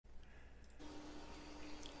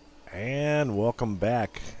And welcome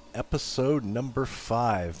back. Episode number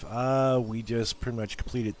 5. We just pretty much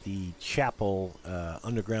completed the chapel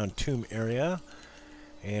underground tomb area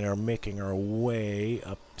and are making our way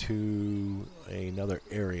up to another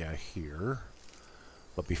area here.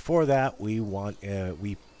 But before that, we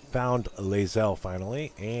found Lae'zel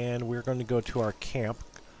finally, and we're going to go to our camp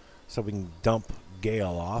so we can dump Gale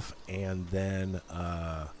off and then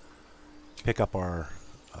pick up our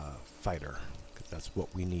fighter. That's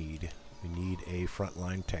what we need. We need a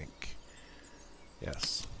frontline tank.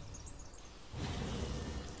 Yes.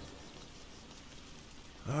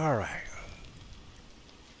 Alright.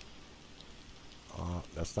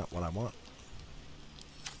 That's not what I want.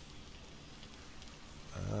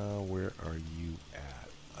 Where are you at?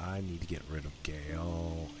 I need to get rid of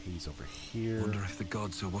Gale. He's over here. Wonder if the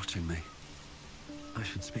gods are watching me. I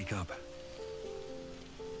should speak up.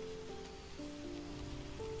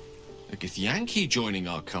 A Githyanki joining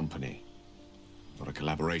our company. Not a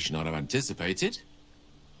collaboration I'd have anticipated,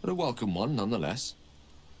 but a welcome one nonetheless.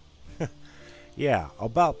 Yeah,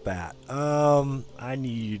 about that. I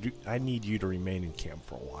need you to remain in camp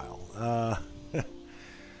for a while.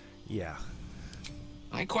 Yeah.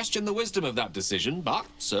 I question the wisdom of that decision, but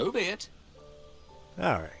so be it.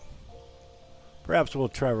 All right. Perhaps we'll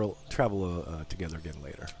travel together again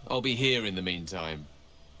later. I'll be here in the meantime,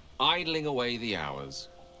 idling away the hours.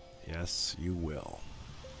 Yes, you will.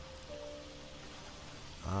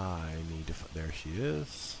 I need to... There she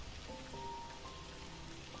is.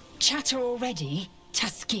 Chatter already,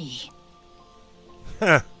 Tusky.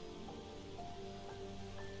 Do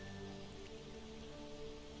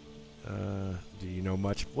you know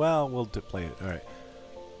much? Well, we'll play it. All right.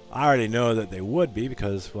 I already know that they would be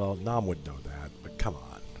because, well, Nam would know that, but come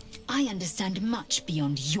on. I understand much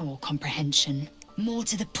beyond your comprehension. More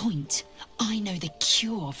to the point, I know the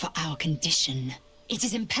cure for our condition. It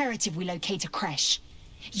is imperative we locate a creche.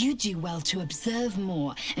 You do well to observe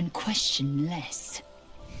more and question less.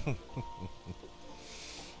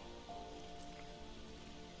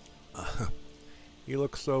 You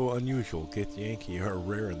look so unusual. Githyanki are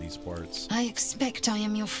rare in these parts. I expect I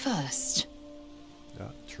am your first.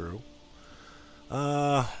 Yeah, true.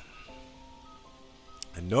 I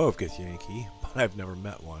know of Githyanki, but I've never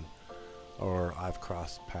met one. Or I've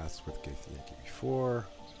crossed paths with Githyanki before.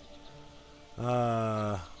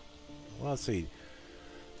 Well, let's see.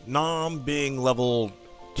 Nam being level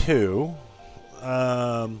 2,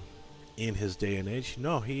 in his day and age,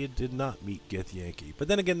 no, he did not meet Githyanki. But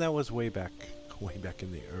then again, that was way back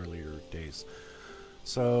in the earlier days.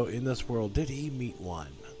 So in this world, did he meet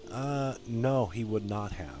one? No, he would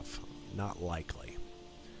not have. Not likely.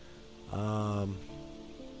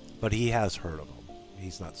 But he has heard of him.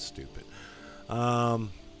 He's not stupid.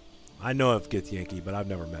 I know of Githyanki, but I've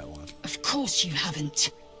never met one. Of course you haven't.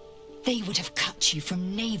 They would have cut you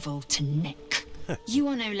from navel to neck. You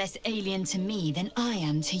are no less alien to me than I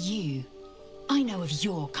am to you. I know of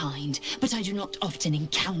your kind, but I do not often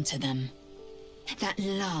encounter them. That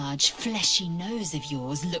large, fleshy nose of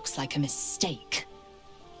yours looks like a mistake.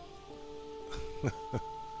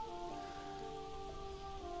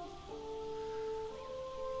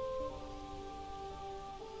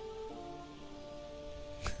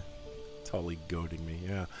 Totally goading me,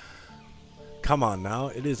 yeah. Come on now,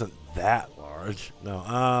 it isn't that large.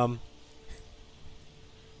 No,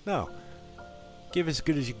 no. Give as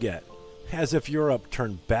good as you get. As if your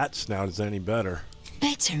upturned bat snout is any better.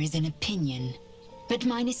 Better is an opinion, but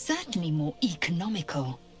mine is certainly more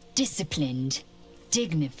economical, disciplined,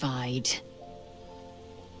 dignified.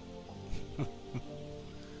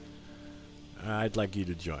 I'd like you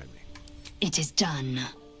to join me. It is done.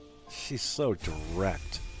 She's so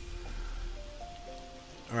direct.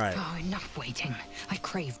 Alright. Oh, enough waiting. I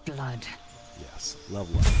crave blood. Yes,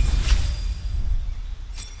 level up.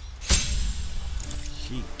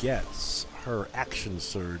 She gets her action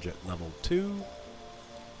surge at level 2.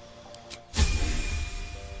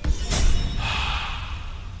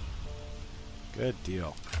 Good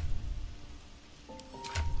deal.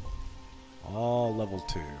 All level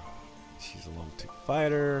 2. She's a level 2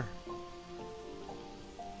 fighter.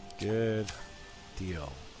 Good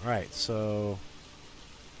deal. Alright, so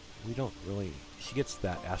we don't really... She gets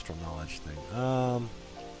that astral knowledge thing.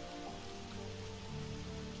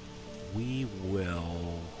 We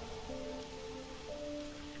will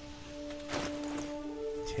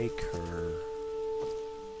take her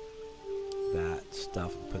that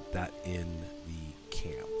stuff and put that in the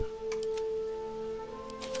camp.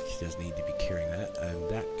 She does need to be carrying that, and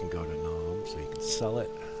that can go to Nam, so you can sell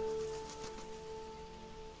it.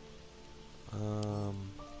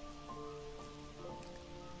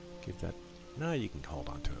 Give that No, you can hold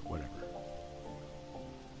on to it, whatever.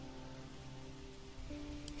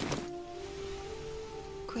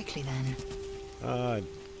 Quickly then.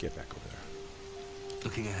 Get back over there.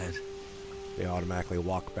 Looking ahead. They automatically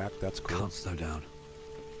walk back, that's cool. Can't slow down.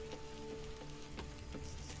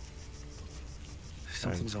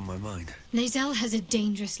 Something's on my mind. Lae'zel has a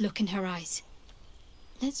dangerous look in her eyes.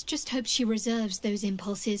 Let's just hope she reserves those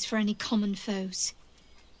impulses for any common foes.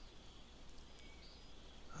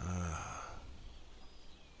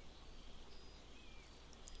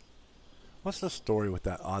 What's the story with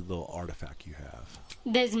that odd little artifact you have?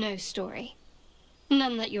 There's no story.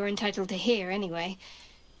 None that you're entitled to hear, anyway.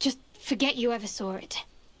 Just forget you ever saw it.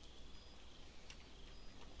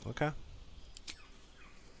 Okay.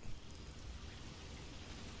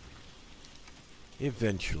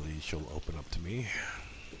 Eventually, she'll open up to me.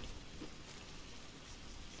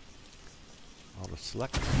 Auto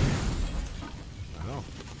select. Oh.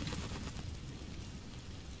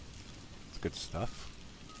 It's good stuff.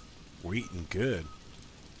 We're eating good.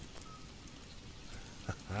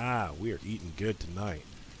 Ah, we are eating good tonight.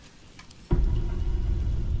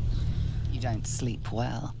 You don't sleep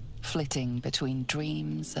well, flitting between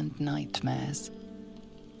dreams and nightmares.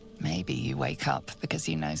 Maybe you wake up because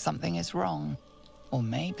you know something is wrong. Or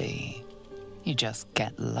maybe you just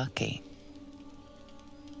get lucky.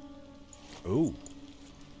 Ooh.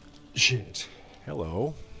 Shit.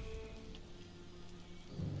 Hello.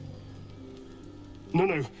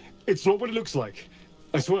 No, it's not what it looks like.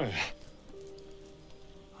 I swear.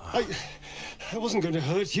 I wasn't going to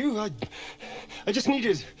hurt you. I just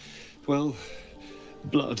needed, well,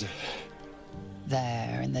 blood.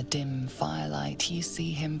 There, in the dim firelight, you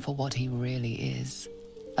see him for what he really is.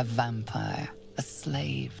 A vampire, a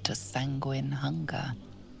slave to sanguine hunger.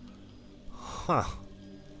 Huh.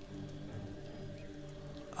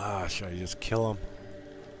 Should I just kill him?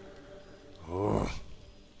 Oh.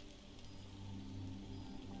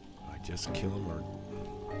 I just kill him or...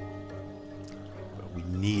 But we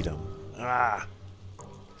need him. Ah!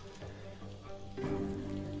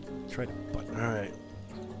 Try to button. Alright.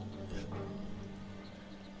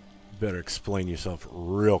 Better explain yourself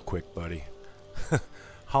real quick, buddy.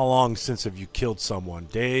 How long since have you killed someone?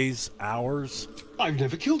 Days? Hours? I've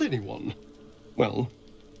never killed anyone. Well,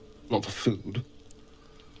 not for food.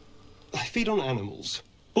 I feed on animals.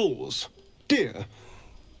 Boars. Deer.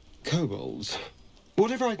 Kobolds.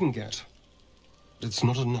 Whatever I can get. But it's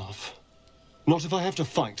not enough. Not if I have to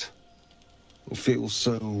fight. It feels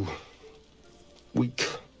so... weak.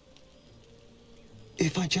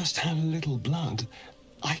 If I just had a little blood,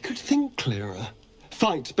 I could think clearer.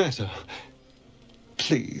 Fight better.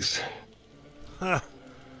 Please. A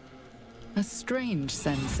strange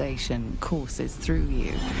sensation courses through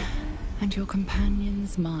you, and your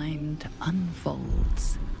companion's mind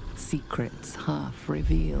unfolds, secrets half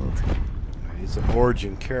revealed. He's an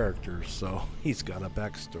origin character, so he's got a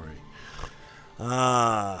backstory.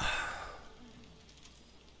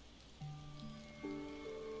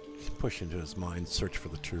 Push into his mind, search for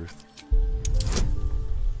the truth.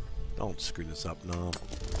 Don't screw this up, no.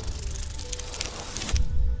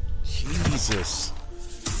 Jesus.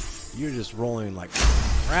 You're just rolling like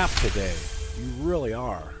crap today. You really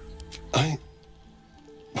are.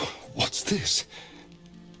 What's this?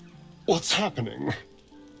 What's happening?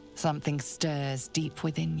 Something stirs deep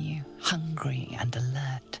within you, hungry and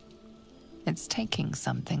alert. It's taking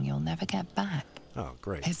something you'll never get back. Oh,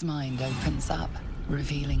 great. His mind opens up,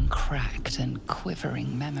 revealing cracked and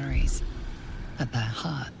quivering memories. At their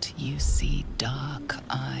heart, you see dark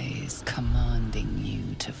eyes commanding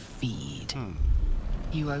you to feed.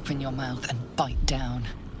 You open your mouth and bite down,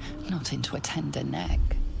 not into a tender neck,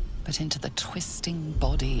 but into the twisting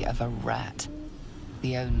body of a rat.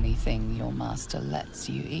 The only thing your master lets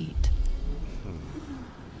you eat.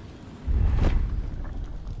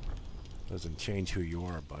 Doesn't change who you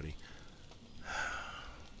are, buddy.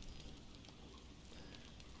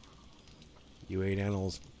 You ate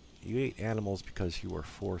animals. You ate animals because you were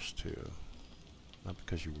forced to, not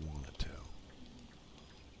because you wanted to.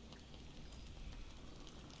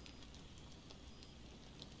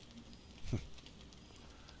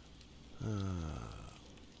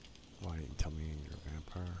 Why didn't you tell me you're a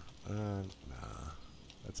vampire? Nah.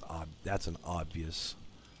 That's odd. That's an obvious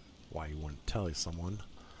why you wouldn't tell someone.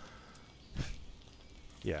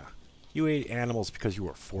 Yeah. You ate animals because you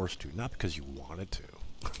were forced to, not because you wanted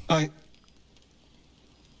to.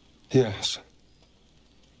 Yes.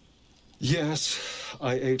 Yes,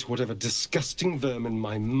 I ate whatever disgusting vermin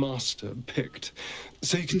my master picked,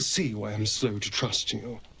 so you can see why I'm slow to trust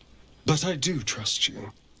you. But I do trust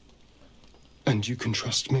you. And you can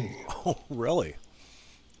trust me. Oh, really?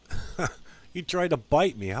 You tried to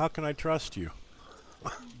bite me. How can I trust you?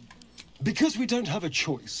 Because we don't have a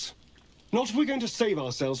choice. Not if we're going to save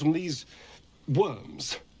ourselves from these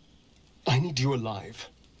worms. I need you alive.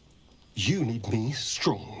 You need me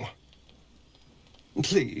strong.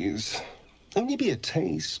 Please, only be a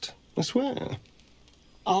taste, I swear.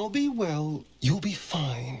 I'll be well, you'll be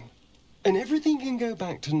fine. And everything can go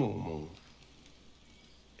back to normal.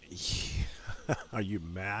 Are you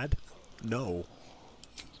mad? No.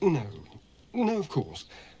 No. No, of course.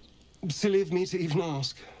 Silly of me to even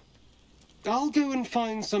ask. I'll go and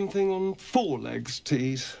find something on 4 legs to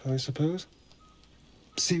eat, I suppose.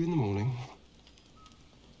 See you in the morning.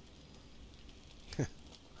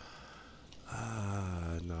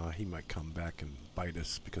 No, he might come back and bite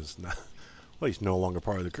us because now, well, he's no longer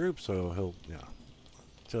part of the group, so he'll, yeah,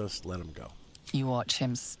 just let him go. You watch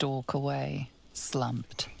him stalk away,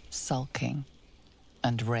 slumped, sulking,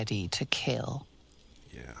 and ready to kill.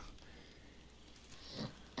 Yeah.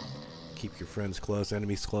 Keep your friends close,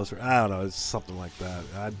 enemies closer. I don't know, it's something like that.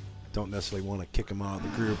 I don't necessarily want to kick him out of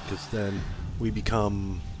the group because then we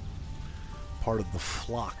become part of the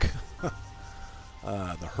flock,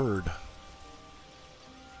 the herd.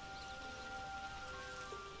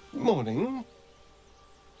 Morning.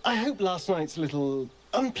 I hope last night's little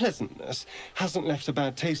unpleasantness hasn't left a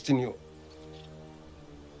bad taste in your...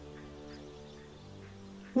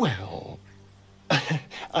 Well,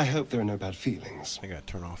 I hope there are no bad feelings. I gotta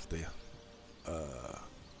turn off the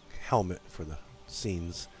helmet for the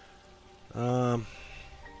scenes.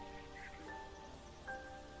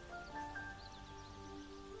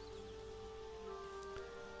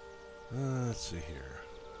 Let's see here.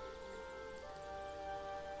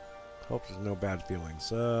 Hope there's no bad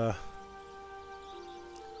feelings. No,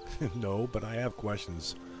 but I have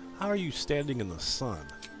questions. How are you standing in the sun?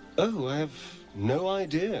 Oh, I have no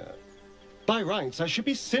idea. By rights, I should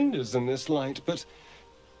be cinders in this light, but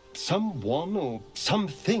someone or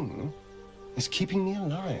something is keeping me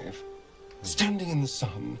alive. Standing in the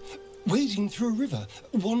sun, wading through a river,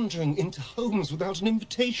 wandering into homes without an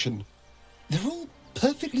invitation. They're all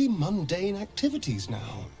perfectly mundane activities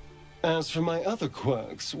now. As for my other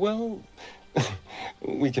quirks, well,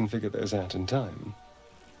 we can figure those out in time.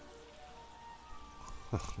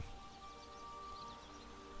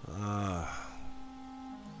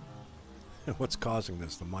 What's causing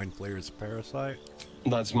this? The Mind Flayer's parasite?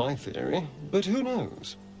 That's my theory, but who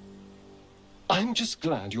knows? I'm just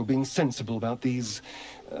glad you're being sensible about these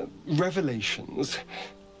revelations.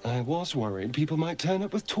 I was worried people might turn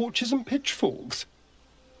up with torches and pitchforks.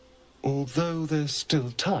 Although there's still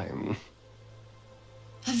time.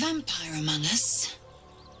 A vampire among us?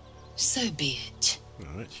 So be it.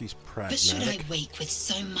 Alright, she's But should I pragmatic. wake with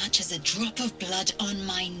so much as a drop of blood on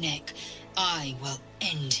my neck, I will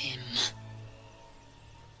end him.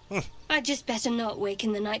 I'd just better not wake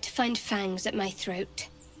in the night to find fangs at my throat.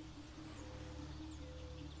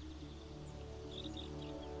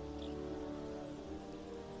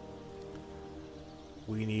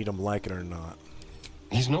 We need him, like it or not.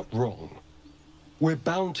 He's not wrong. We're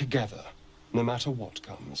bound together, no matter what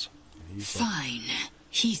comes. Fine.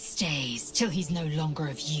 He stays till he's no longer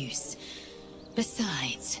of use.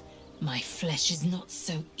 Besides, my flesh is not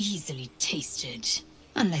so easily tasted.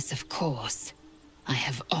 Unless, of course, I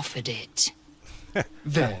have offered it.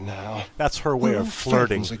 There now. That's her way We're all of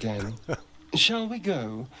flirting. friends again. Shall we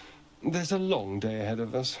go? There's a long day ahead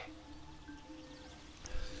of us.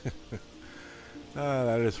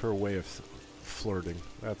 That is her way of flirting.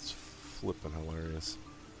 That's flippin' hilarious.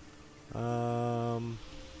 And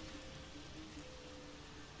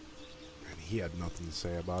he had nothing to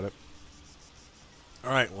say about it.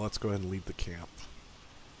 Alright, well, let's go ahead and leave the camp.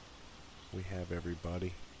 We have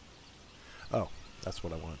everybody. Oh, that's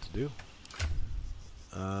what I wanted to do.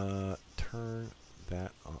 Turn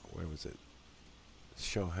that on. Where was it?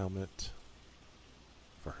 Show helmet.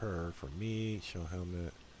 For her, for me, show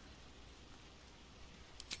helmet.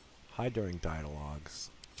 Hide during dialogues.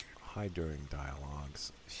 Hide during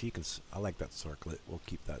dialogues. She can. I like that circlet. We'll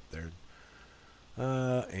keep that there.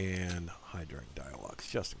 And hide during dialogues,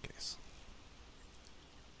 just in case.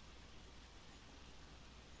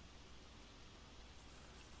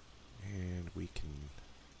 And we can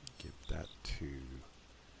give that to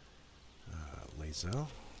Lae'zel.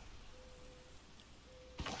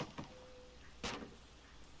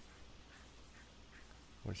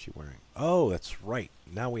 What is she wearing? Oh, that's right.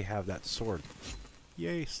 Now we have that sword.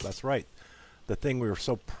 Yes, that's right. The thing we were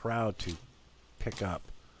so proud to pick up.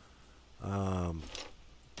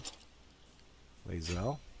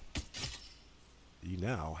 Lae'zel, you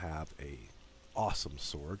now have a awesome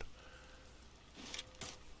sword.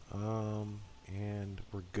 And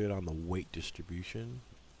we're good on the weight distribution.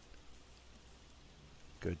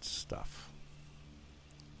 Good stuff.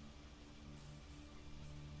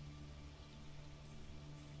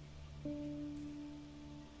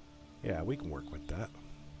 Yeah, we can work with that.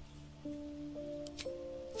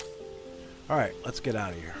 Alright, let's get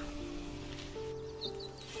out of here.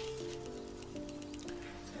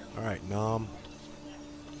 Alright, Nom.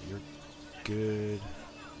 You're good.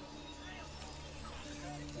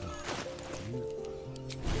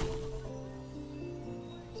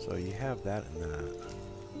 So you have that and that.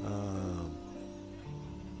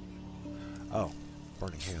 Oh,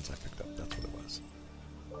 Burning Hands I picked up. That's what it was.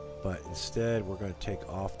 But instead, we're going to take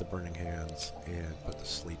off the Burning Hands and put the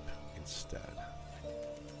Sleep instead.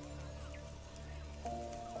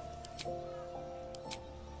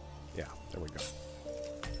 Yeah, there we go.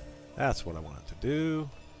 That's what I wanted to do.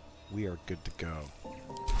 We are good to go.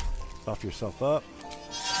 Buff yourself up.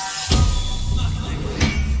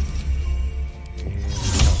 And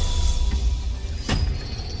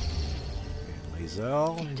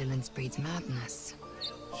Lae'zel. Indolence breeds madness.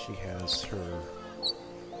 She has her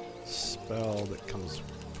spell that comes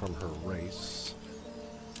from her race.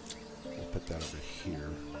 We'll put that over here.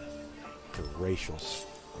 Her racial.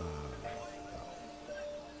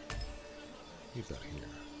 Leave that here.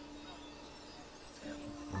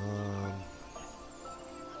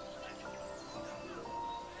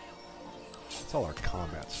 It's all our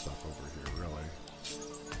combat stuff over here, really.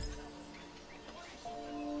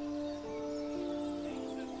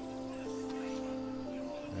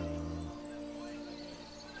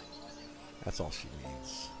 That's all she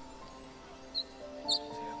needs.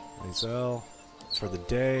 Lae'zel, for the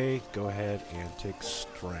day, go ahead and take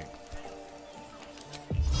strength.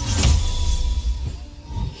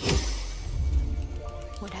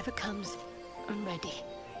 Whatever comes, I'm ready.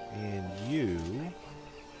 And you...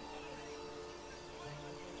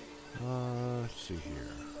 let's see here.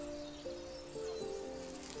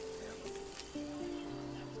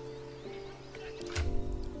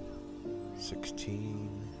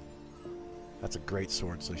 That's a great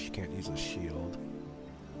sword, so she can't use a shield.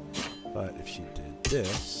 But if she did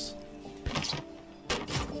this,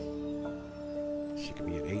 she could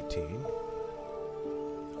be at 18.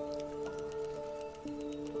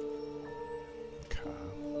 Okay.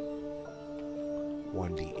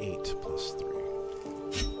 1d8 plus 3.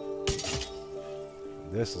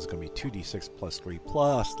 This is going to be 2d6 plus 3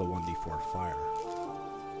 plus the 1d4 fire.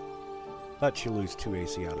 But she'll lose 2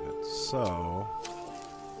 AC out of it, so...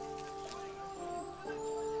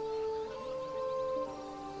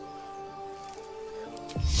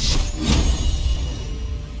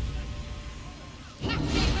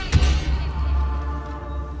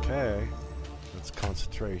 Okay, that's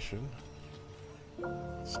concentration.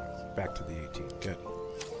 So back to the 18, good.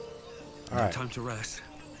 Alright. Time to rest.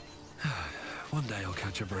 One day I'll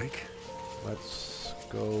catch a break. Let's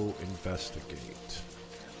go investigate.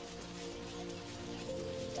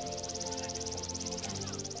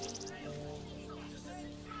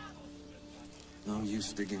 No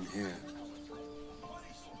use digging here.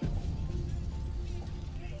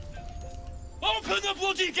 Open the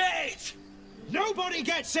bloody gate! Nobody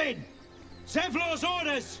gets in! Zevlor's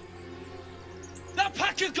orders! That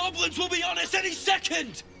pack of goblins will be on us any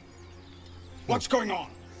second! What's going on?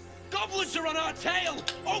 Goblins are on our tail!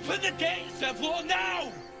 Open the gate, Zevlor,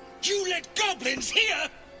 now! You let goblins here?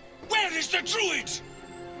 Where is the Druid?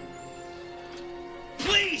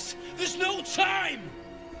 Please! There's no time!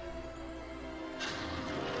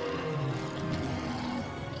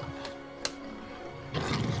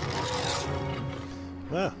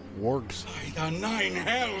 Ah, wargs. By the 9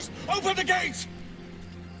 hells! Open the gate!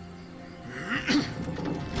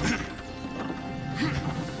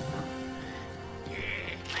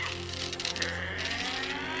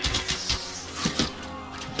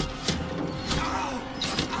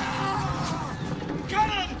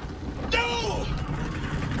 Cannon! No!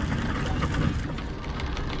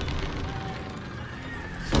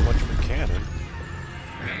 So much for cannon.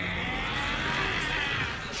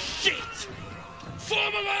 Shit!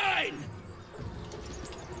 Form a line!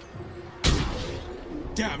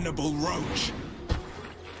 Damnable roach!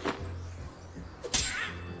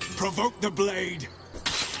 Provoke the blade!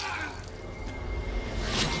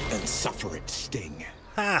 And suffer its sting.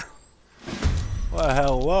 Ha! Well,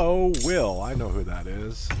 hello, Will. I know who that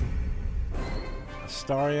is.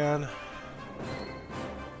 Astarion.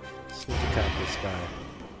 Sneak attack this guy.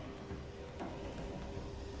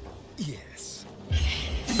 Yes.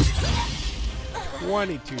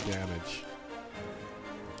 22 damage.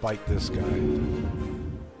 Bite this guy.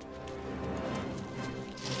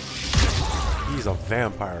 He he's a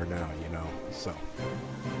vampire now, you know, so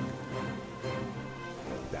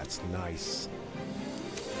that's nice.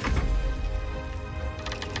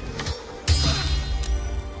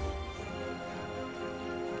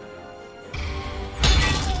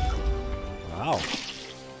 Wow.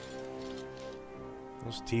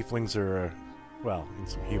 Those tieflings are, well, and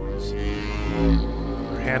some humans,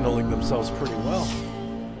 are handling themselves pretty well.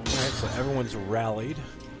 Alright, so everyone's rallied.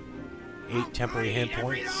 8 temporary hit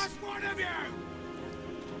points.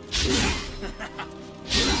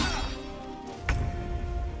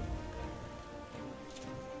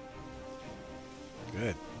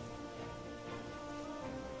 Good.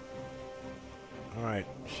 Alright,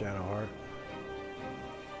 Shadowheart.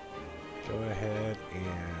 Go ahead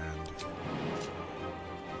and...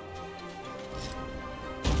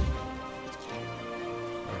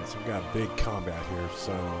 Alright, so we've got big combat here,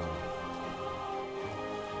 so...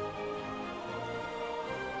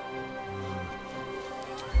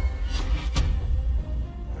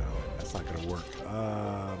 No, that's not gonna work.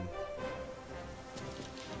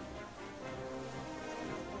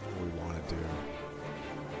 What do we want to do?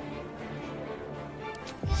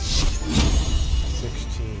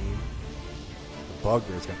 16. The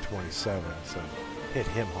Bugbear's got 27, so hit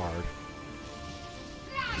him hard.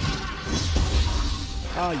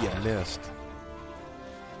 Oh, you missed.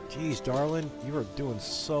 Jeez, darling, you are doing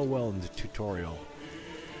so well in the tutorial.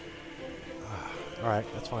 Alright,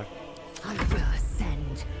 that's fine. I will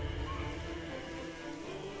ascend.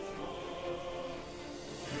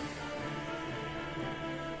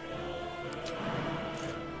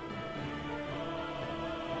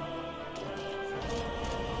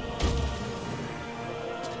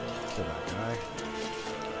 Kill that guy.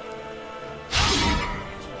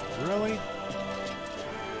 Really?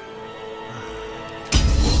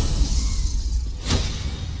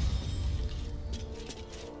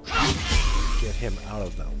 Get him out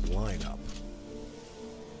of the lineup.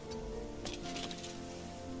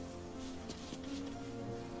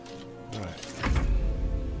 Alright.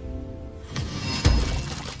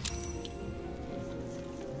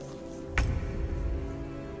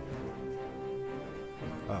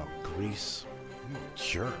 Oh, Grease. You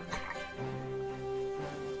jerk.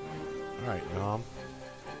 Alright, Nom.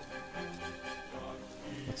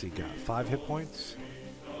 What's he got? 5 hit points?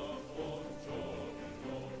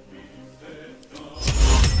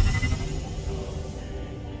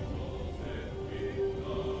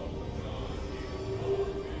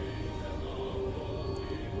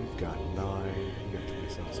 We've got 9. You got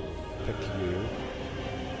 27, so pick you.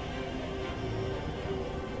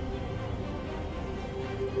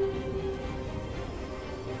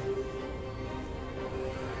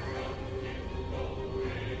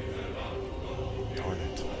 Darn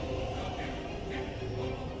it.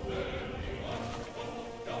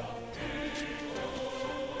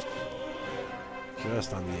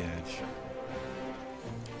 Just on the edge.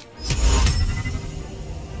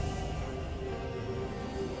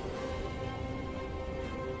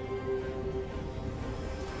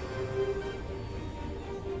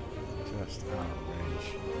 Just out of range.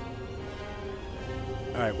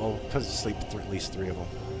 Alright, well, put to sleep at least 3 of them.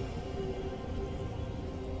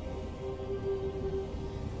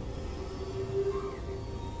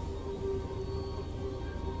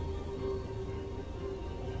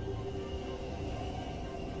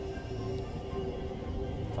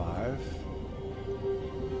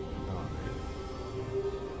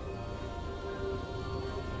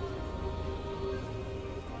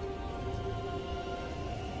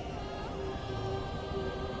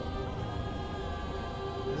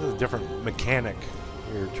 This is a different mechanic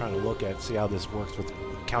you're trying to look at, see how this works with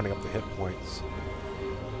counting up the hit points.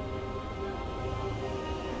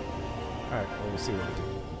 Alright, well, we'll see what we do.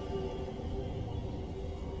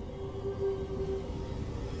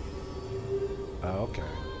 Oh,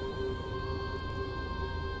 okay.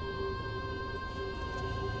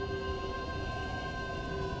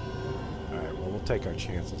 Alright, well, we'll take our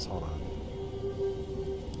chances. Hold on.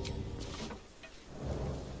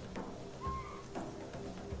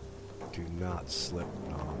 Do not slip,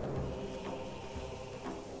 Nom.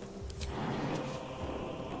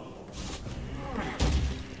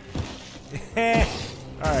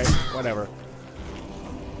 Alright, whatever.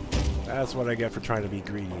 That's what I get for trying to be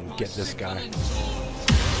greedy and get this guy.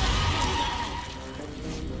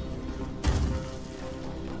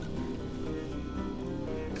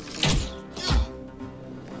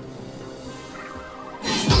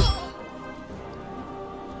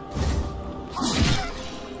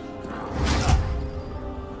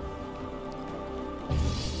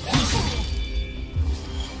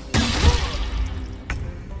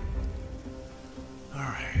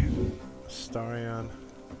 Starring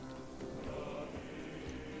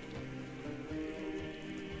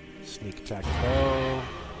Sneak attack bow.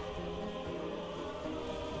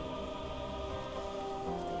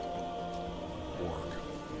 Orc.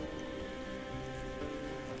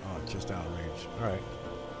 Oh, just out of range. Alright.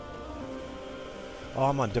 Oh,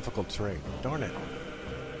 I'm on difficult terrain. Darn it.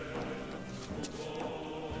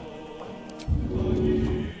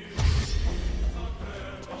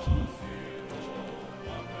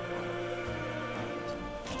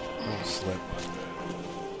 Don't slip.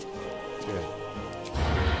 Good.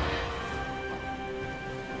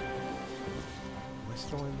 Am I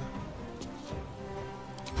still in the...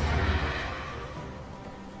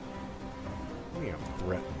 Yeah, I'm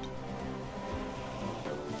threatened.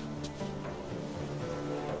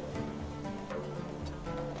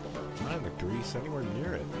 Not the grease anywhere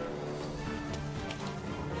near it.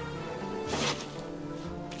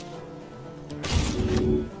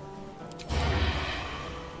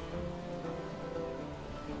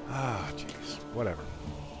 Ah, jeez. Whatever.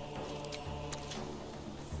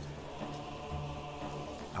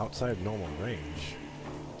 Outside normal range.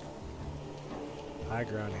 High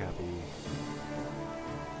ground happy.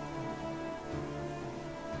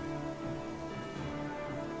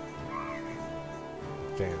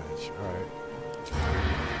 Advantage. Alright.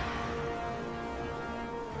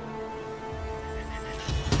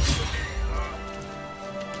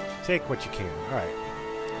 Take what you can. Alright.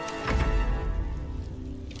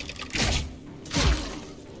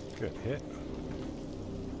 Good hit.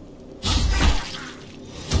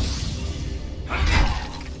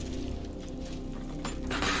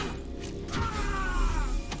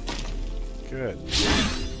 Good.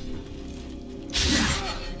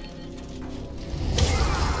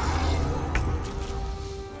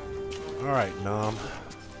 Alright, Nom.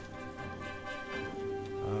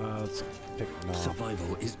 Let's pick Nom.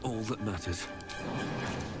 Survival is all that matters.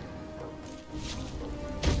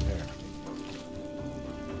 There.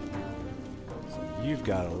 So you've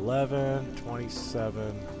got 11,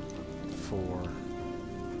 27, 4.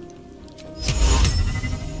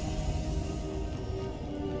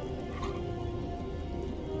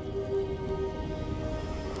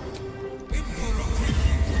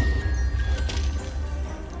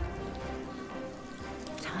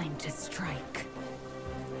 Time to strike.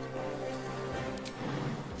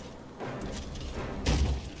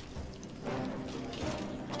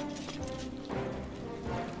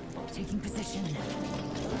 Taking position.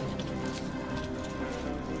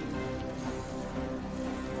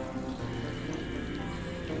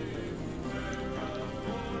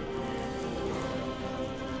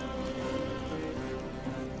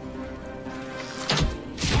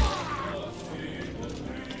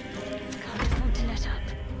 Can't afford to let up.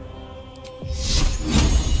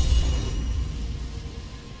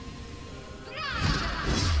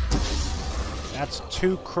 That's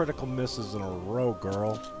 2 critical misses in a row,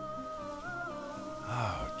 girl.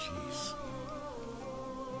 Oh, jeez.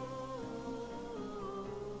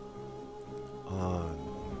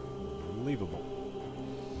 Unbelievable.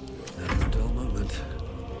 Never a dull moment.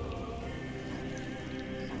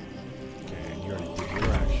 Okay, and you already did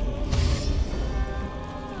your action.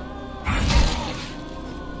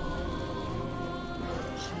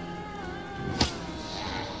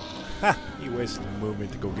 Ha! He wasted a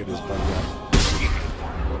movement to go get his buddy up.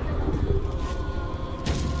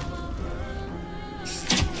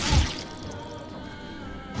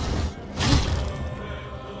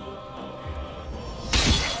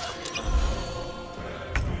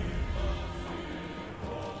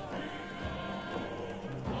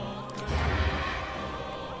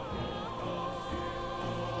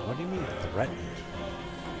 What do you mean threatened?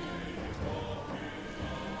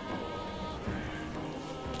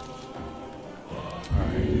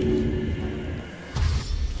 Alright.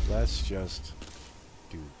 Let's just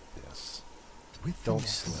do this. Don't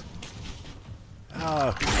slip.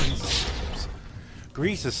 Ah,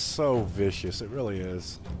 Grease is so vicious, it really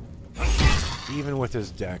is. Even with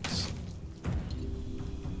his dex.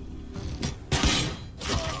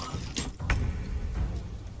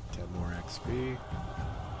 10 more XP.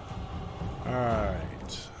 Alright.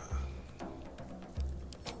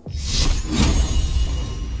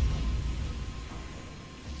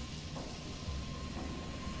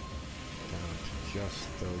 Down to just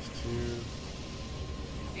those 2.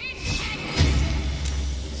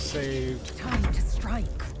 Saved. Time to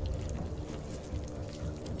strike.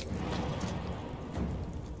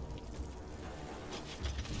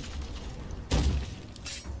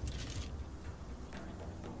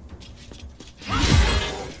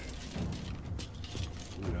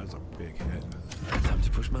 Ooh, that's a big hit. Time to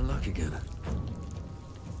push my luck again.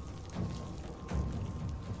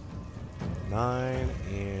 9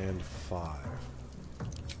 and 5.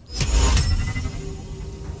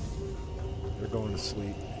 going to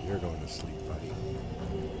sleep. You're going to sleep, buddy.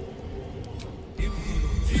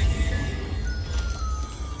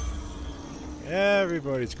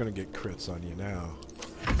 Everybody's going to get crits on you now.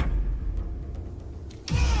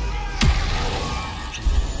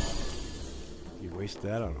 You waste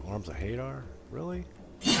that on Arms of Hadar? Really?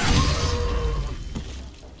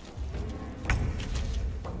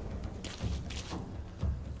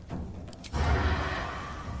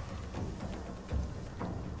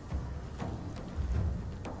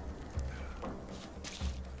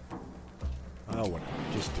 Oh, whatever.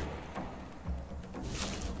 Just do it.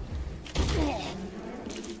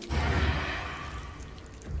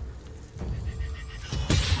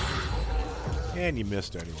 And you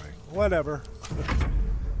missed anyway. Whatever.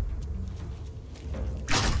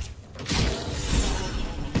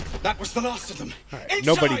 That was the last of them. Right,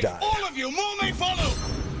 nobody died. All of you, more may follow.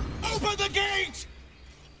 Open the gate.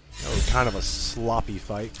 That was kind of a sloppy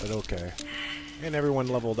fight, but okay. And everyone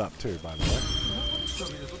leveled up too, by the way.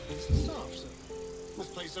 This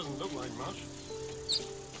place doesn't look like much.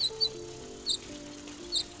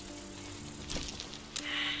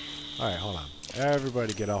 Alright, hold on.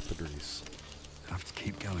 Everybody get off the grease. Have to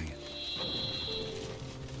keep going.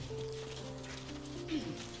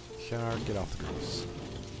 Shar, get off the grease.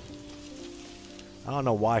 I don't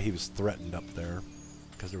know why he was threatened up there,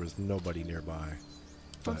 because there was nobody nearby.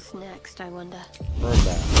 What's next, I wonder? Burn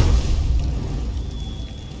that.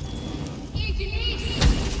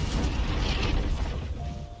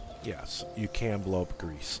 Yes, you can blow up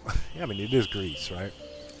grease. I mean, it is grease, right?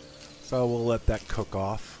 So we'll let that cook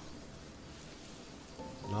off.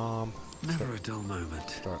 Nom. Never a dull moment.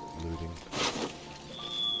 Start looting.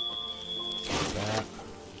 That.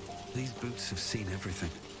 These boots have seen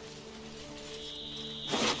everything.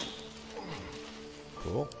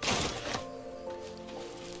 Cool.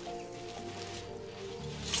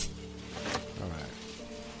 Alright.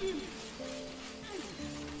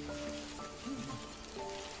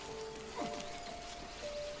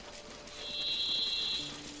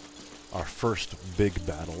 Our first big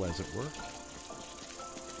battle, as it were.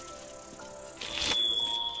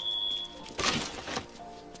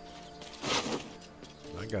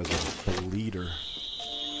 That guy's a bleeder.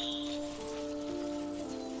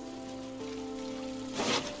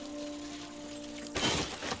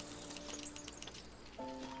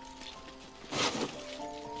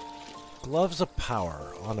 Gloves of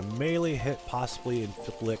Power. On a melee hit, possibly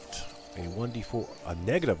inflict a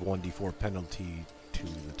negative 1d4 penalty to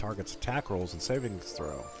the target's attack rolls and savings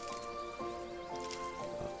throw.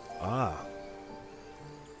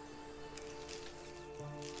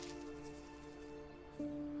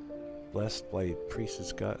 Blessed Blade. Priest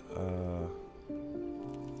has got,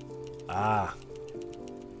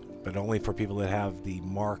 but only for people that have the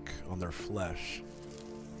mark on their flesh.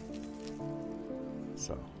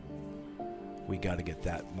 So, we got to get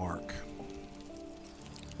that mark.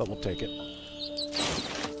 But we'll take it.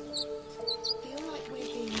 Feel like we're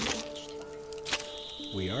being watched.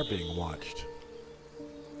 We are being watched.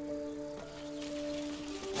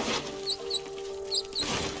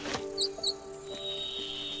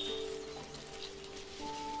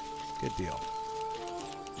 Good deal.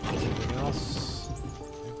 Anything else?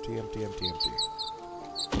 Empty, empty, empty, empty.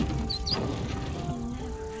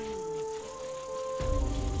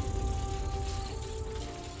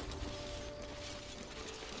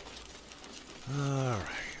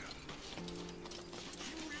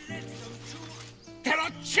 There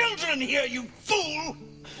are children here, you fool!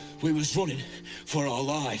 We was running for our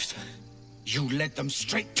lives. You led them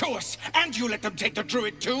straight to us, and you let them take the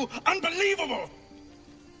Druid too? Unbelievable!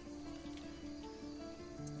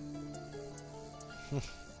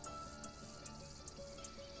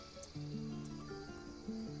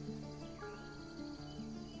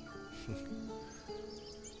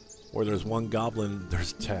 Where there's one goblin,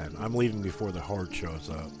 there's 10. I'm leaving before the horde shows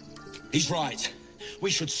up. He's right. We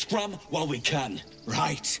should scrum while we can.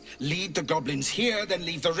 Right. Lead the goblins here, then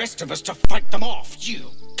leave the rest of us to fight them off, you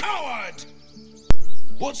coward!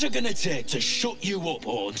 What's it gonna take to shut you up,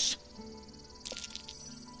 Hordes?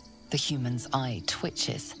 The human's eye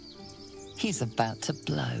twitches. He's about to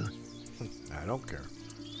blow. I don't care.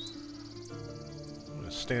 I'm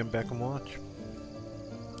gonna stand back and watch.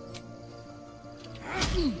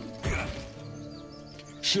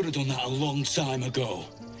 Should have done that a long time ago.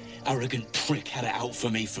 Arrogant prick had it out for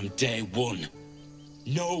me from day one.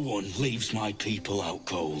 No one leaves my people out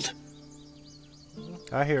cold.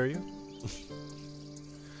 I hear you.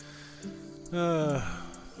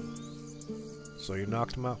 So you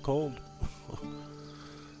knocked him out cold?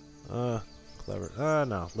 Clever.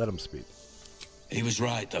 No, let him speak. He was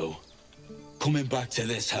right, though. Coming back to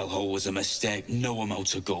this hellhole was a mistake no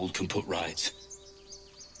amount of gold can put right.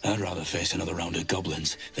 I'd rather face another round of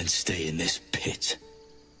goblins than stay in this pit.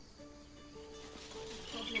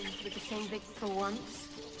 Goblins with the same victim for once.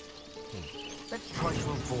 Let's try to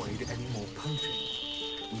avoid any more punching.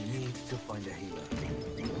 We need to find a healer.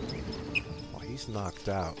 Well, he's knocked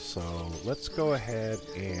out, so let's go ahead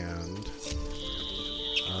and...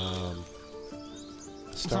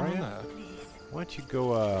 Staria? Why don't you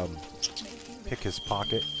go, pick his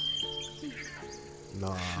pocket?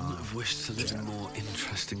 Nah. Shouldn't have wished to live in more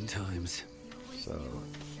interesting times. So,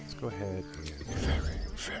 let's go ahead and... Very,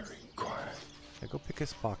 very quiet. Yeah, go pick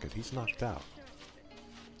his pocket. He's knocked out.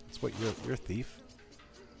 That's what you're a thief.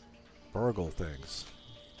 Burgle things.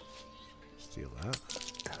 Steal that.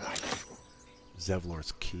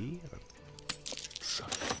 Zevlor's key.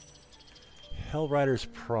 Hellrider's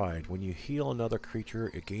Pride. When you heal another creature,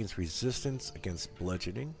 it gains resistance against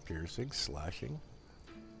bludgeoning, piercing, slashing.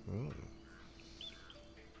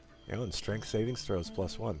 Yeah, and strength savings throws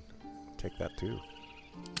 +1. Take that too.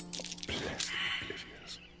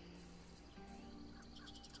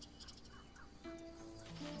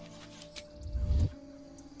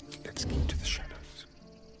 Let's keep to the shadows.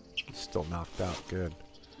 He's still knocked out. Good.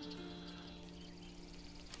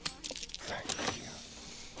 Thank you.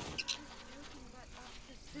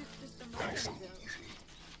 Nice and easy.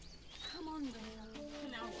 Come on, Dale.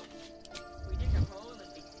 Now what? We dig a hole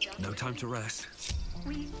and be done. No time to rest.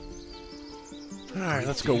 Alright,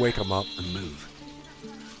 let's go wake him up. And move.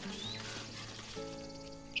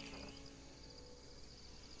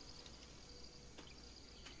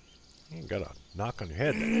 You got a knock on your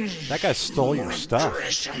head. That guy stole your stuff.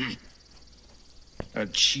 A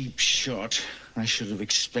cheap shot. I should have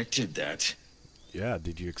expected that. Yeah,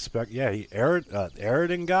 did you expect? Yeah,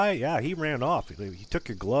 Aridin guy. Yeah, he ran off. He took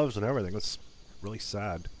your gloves and everything. That's really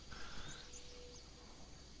sad.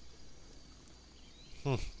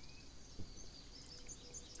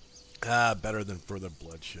 Better than further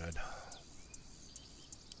bloodshed.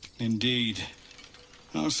 Indeed.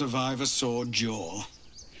 Our survivor saw jaw.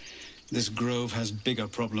 This grove has bigger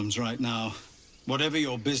problems right now. Whatever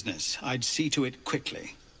your business, I'd see to it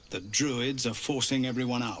quickly. The Druids are forcing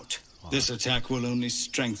everyone out. This attack will only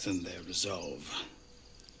strengthen their resolve.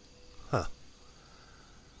 Huh.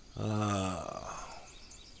 I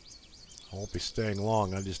won't be staying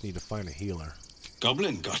long. I just need to find a healer.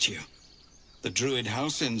 Goblin got you. The Druid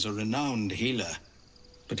Halsin's a renowned healer,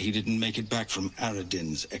 but he didn't make it back from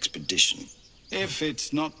Aradin's expedition. If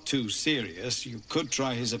it's not too serious, you could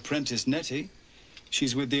try his apprentice Nettie.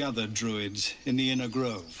 She's with the other Druids in the Inner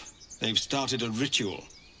Grove. They've started a ritual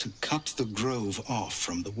to cut the grove off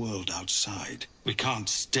from the world outside. We can't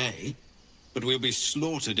stay, but we'll be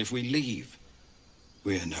slaughtered if we leave.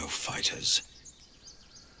 We're no fighters.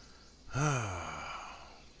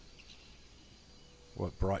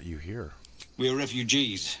 What brought you here? We're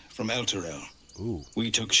refugees from Elturel. Ooh. We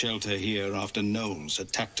took shelter here after gnolls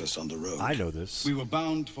attacked us on the road. I know this. We were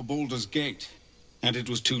bound for Baldur's Gate, and it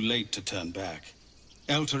was too late to turn back.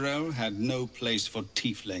 Elturel had no place for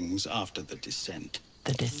tieflings after the descent.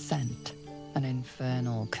 The Descent, an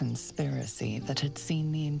infernal conspiracy that had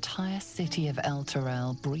seen the entire city of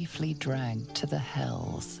Elturel briefly dragged to the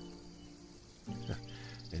hells.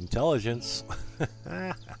 Intelligence.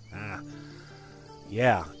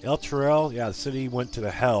 Yeah, Elturel, yeah, the city went to the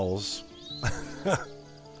hells.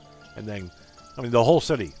 And then, I mean, the whole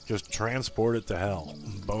city just transported to hell.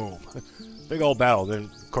 Boom. Big old battle. Then,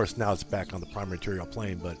 of course, now it's back on the prime material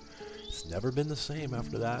plane, but it's never been the same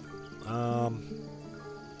after that.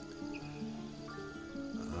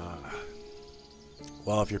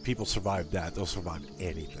 Well, if your people survived that, they'll survive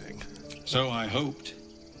anything. So I hoped,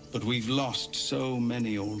 but we've lost so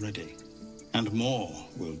many already. And more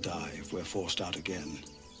will die if we're forced out again.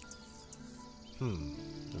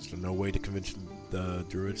 Is there no way to convince the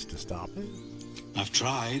Druids to stop it? I've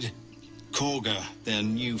tried. Korga, their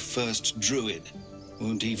new first Druid,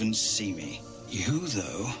 won't even see me. You,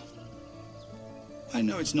 though... I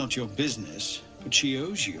know it's not your business, but she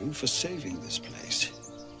owes you for saving this place.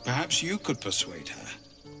 Perhaps you could persuade her.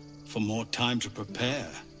 For more time to prepare,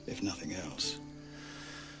 if nothing else.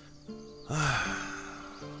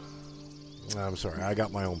 I'm sorry, I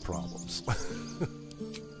got my own problems.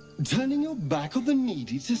 Turning your back on the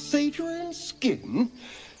needy to save your own skin?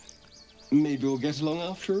 Maybe we'll get along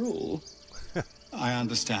after all. I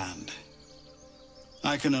understand.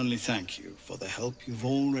 I can only thank you for the help you've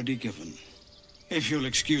already given. If you'll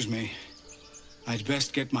excuse me, I'd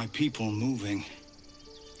best get my people moving.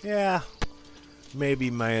 Yeah, maybe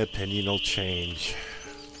my opinion will change.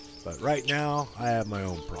 But right now, I have my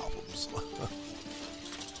own problems.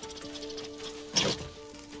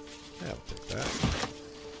 Yeah, I'll take that.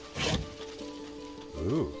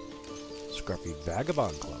 Ooh. Scruffy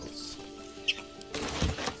vagabond clothes.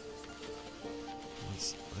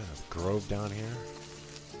 There's a grove down here.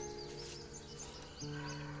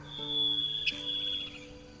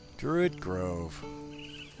 Druid Grove.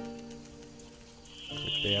 Looks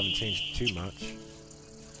like they haven't changed too much.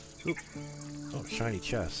 Oop. Oh, shiny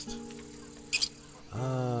chest.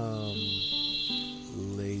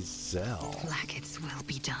 Lae'zel. Blackets will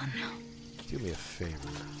be done. Do me a favor.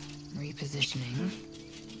 Repositioning.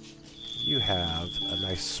 You have a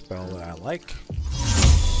nice spell that I like.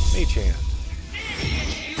 Mage Hand.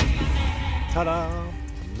 Ta-da! A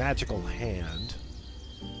magical hand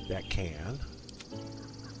that can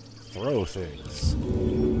throw things.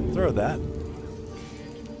 Throw that.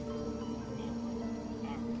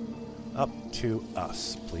 Up to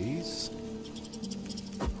us, please.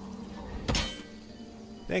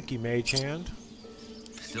 Thank you, Mage Hand.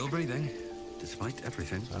 Still breathing, despite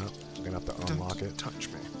everything. Oh, we're gonna have to unlock it. Touch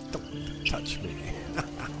me. Don't touch me.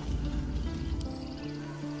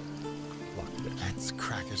 Locked it. Let's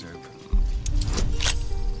crack it open.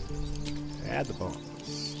 Add the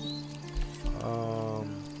bonus.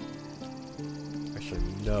 Actually,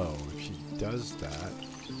 no. If she does that,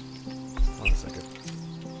 hold on a second.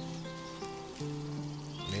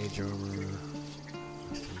 Mage armor.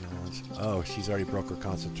 Oh, she's already broke her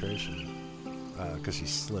concentration because she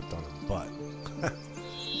slipped on her butt.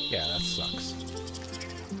 Yeah, that sucks.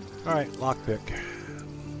 All right, lockpick.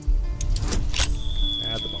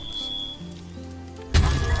 Add the bonus.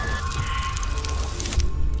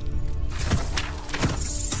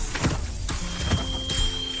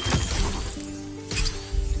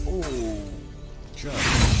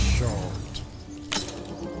 Just short.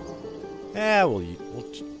 Yeah, we'll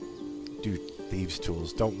do thieves'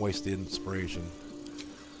 tools. Don't waste the inspiration.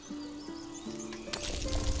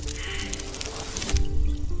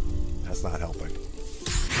 That's not helping.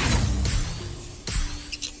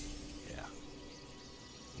 Yeah.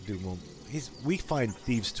 We'll do more. We find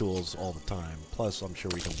thieves' tools all the time. Plus, I'm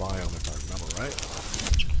sure we can buy them if I remember right.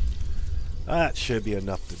 That should be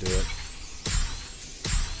enough to do it.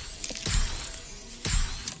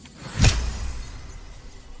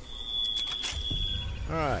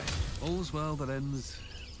 Alright. All's well that ends.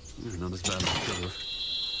 Not as bad as it could have.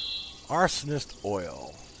 Arsonist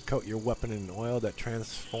oil. Coat your weapon in oil that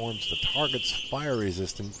transforms the target's fire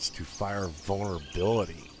resistance to fire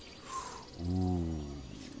vulnerability. Ooh.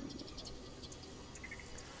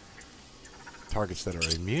 Targets that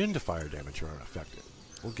are immune to fire damage are unaffected.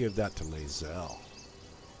 We'll give that to Lae'zel.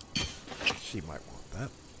 She might want that.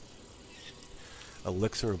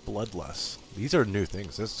 Elixir of Bloodlust. These are new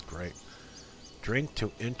things. This is great. Drink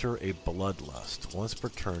to enter a bloodlust. Once per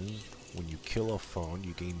turn, when you kill a foe,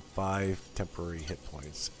 you gain 5 temporary hit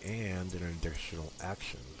points and an additional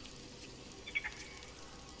action.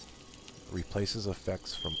 Replaces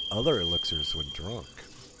effects from other elixirs when drunk.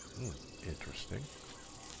 Interesting.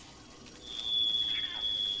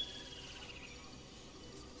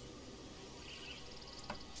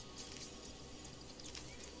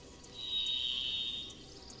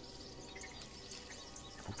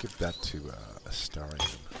 We'll give that to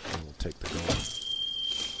Astarion, and we'll take the gold.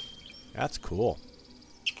 That's cool.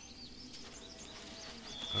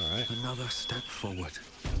 Alright. Another step forward.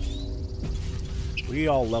 We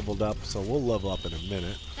all leveled up, so we'll level up in a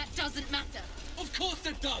minute. That doesn't matter. Of course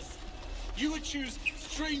it does. You would choose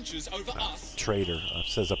strangers over us. Traitor,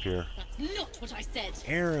 says up here. That's not what I said.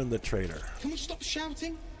 Aaron the traitor. Can we stop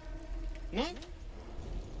shouting? No?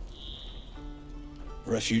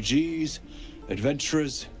 Refugees,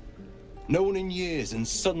 adventurers, no one in years, and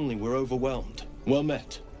suddenly we're overwhelmed. Well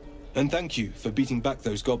met. And thank you for beating back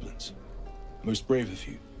those goblins. Most brave of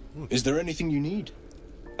you. Is there anything you need?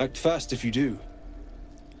 Act fast if you do.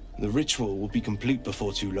 The ritual will be complete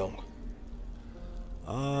before too long.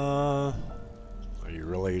 Are you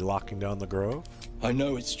really locking down the grove? I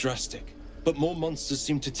know it's drastic, but more monsters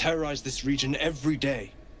seem to terrorize this region every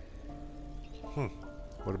day.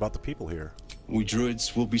 What about the people here? We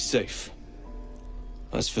druids will be safe.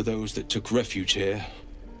 As for those that took refuge here,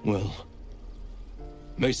 well,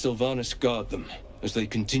 may Sylvanas guard them as they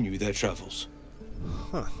continue their travels.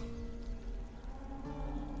 Huh.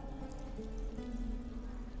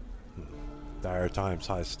 Dire times,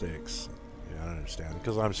 high stakes. Yeah, I understand.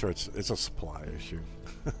 Because I'm sure it's a supply issue.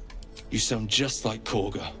 You sound just like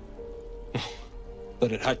Korga.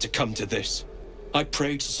 But it had to come to this. I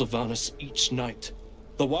pray to Sylvanas each night.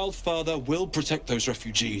 The Wildfather will protect those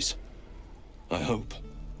refugees. I hope.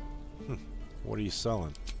 What are you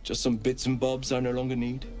selling? Just some bits and bobs I no longer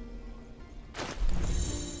need.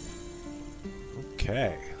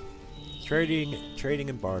 Okay. Trading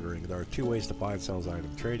and bartering. There are two ways to buy and sell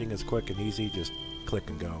items. Trading is quick and easy, just click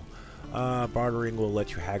and go. Bartering will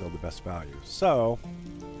let you haggle the best value. So,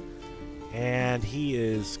 and he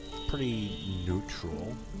is pretty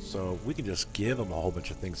neutral, so we can just give him a whole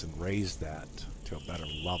bunch of things and raise that to a better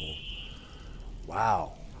level.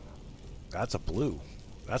 Wow, that's a blue.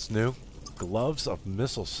 That's new. Gloves of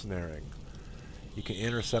missile snaring. You can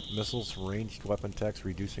intercept missiles from ranged weapon attacks,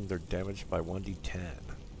 reducing their damage by 1d10.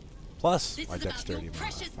 Plus, my dexterity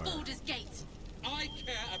modifier. Baldurs Gate. I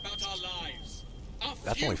care about our lives. Our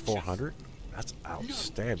That's only futures. 400? That's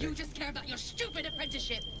outstanding. No, you just care about your stupid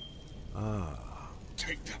apprenticeship.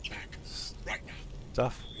 Take that back. Right now.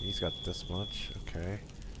 Stuff. He's got this much. Okay.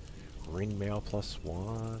 Ring mail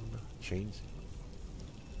 +1. Change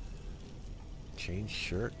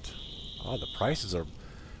shirt. Oh, the prices are...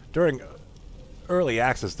 During early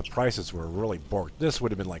access, the prices were really borked. This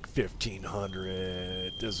would have been like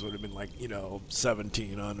 1,500. This would have been like, you know,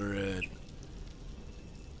 1,700.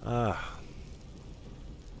 Wow,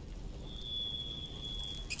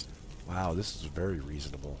 this is very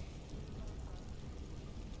reasonable.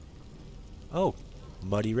 Oh,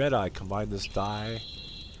 Muddy Red Eye. Combine this dye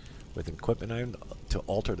with an equipment item to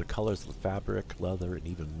alter the colors of the fabric, leather, and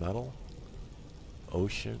even metal.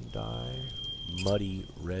 Ocean dye, muddy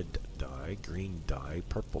red dye, green dye,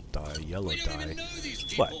 purple dye, yellow dye.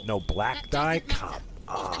 What? No black dye? Come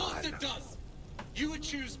on. Of course it does. You would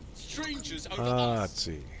choose strangers over us. Let's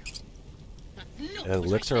see.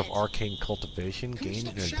 Elixir of Arcane Cultivation. Gain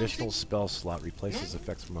an additional spell slot. Replaces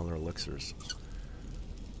effects from other elixirs.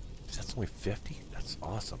 That's only 50? That's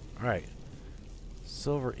awesome. Alright.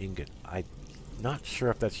 Silver ingot. I'm not sure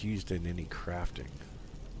if that's used in any crafting.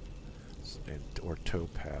 Or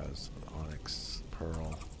topaz, onyx,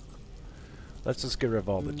 pearl. Let's just get rid of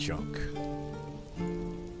all the junk.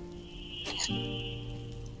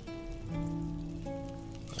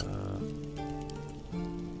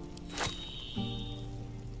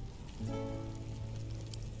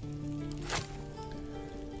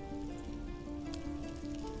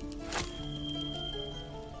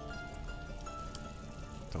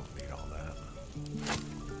 Don't need all that.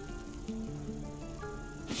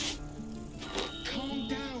 Calm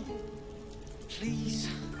down. Please.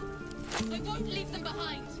 I won't leave them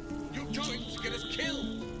behind. You're going to get us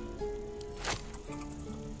killed.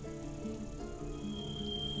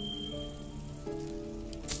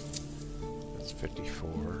 That's 54.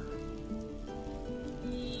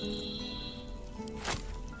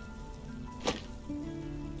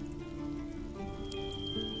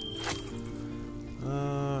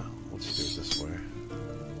 Let's do it this way.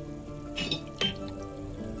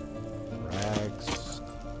 Rags.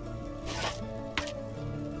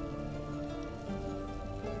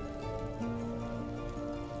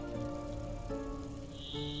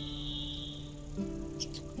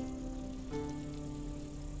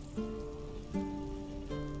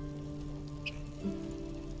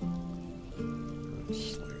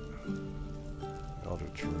 Elder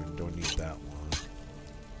Druid, don't need that one.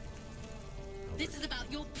 This is about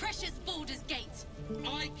your precious Baldurs Gate.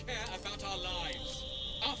 I care about our lives.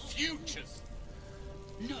 Our futures.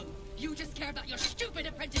 No, you just care about your stupid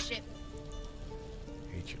apprenticeship.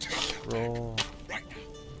 Ancient scroll. Right now.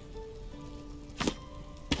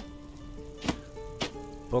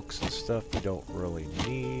 Books and stuff you don't really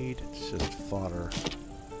need. It's just fodder.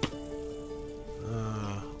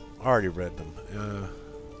 I already read them.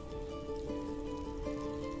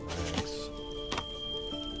 Rags.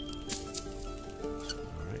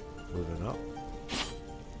 Alright, moving up.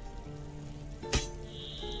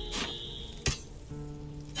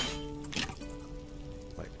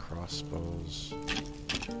 Light crossbows.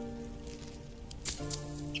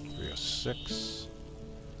 306.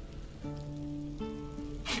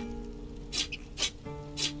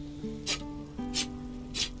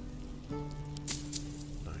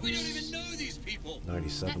 We don't even know these people.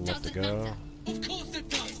 97 left to go. Of course it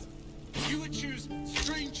does. You would choose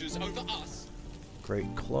strangers over us.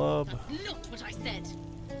 Great club. Not what I said.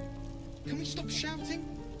 Can we stop shouting?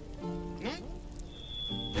 No?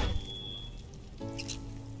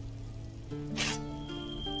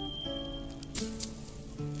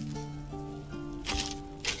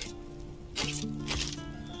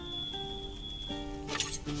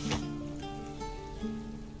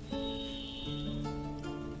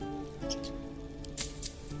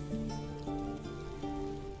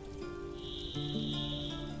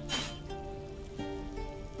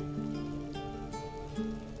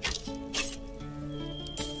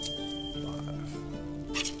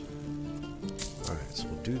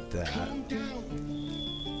 Do that. Calm down.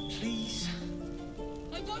 Please.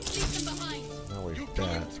 I won't leave them behind. No, Now we've You're got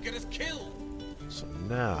going that. to get us killed. So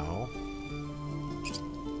now...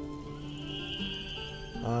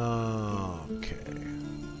 okay.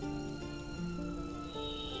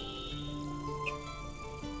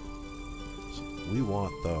 So we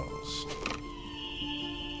want those.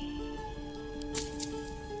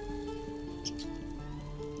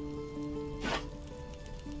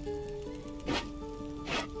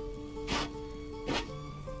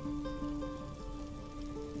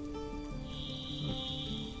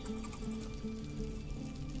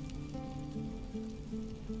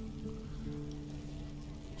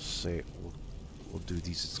 Say we'll do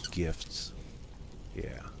these as gifts. Yeah.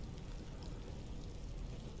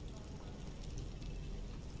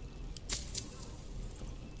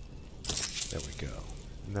 There we go.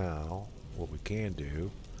 Now, what we can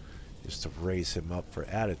do is to raise him up for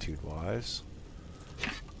attitude-wise.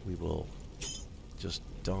 We will just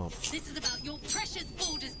dump. This is about your precious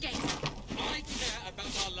Baldur's Gate. I care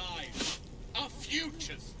about our lives, our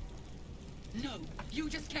futures. No, you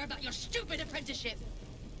just care about your stupid apprenticeship.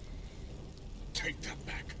 Take that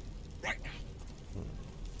back, right now.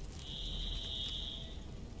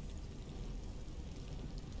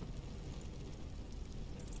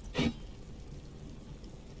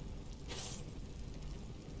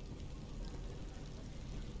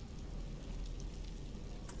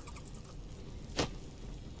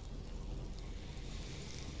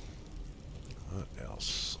 What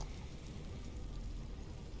else?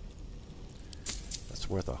 That's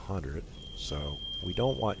worth 100. So we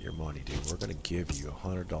don't want your money, dude. We're gonna give you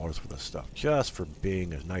 $100 worth of stuff just for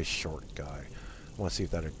being a nice short guy. I want to see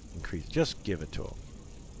if that increases. Just give it to him.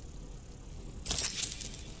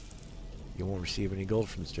 You won't receive any gold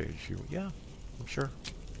from this trade. Yeah, I'm sure.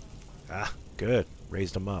 Ah, good.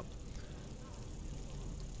 Raised him up.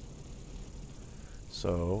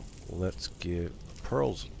 So let's give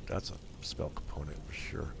pearls. That's a spell component for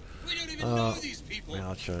sure. We don't even know these people.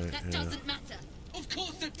 That doesn't matter. Of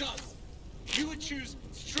course it does. You would choose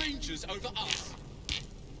strangers over us.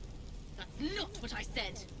 That's not what I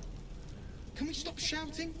said. Can we stop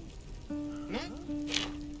shouting? No?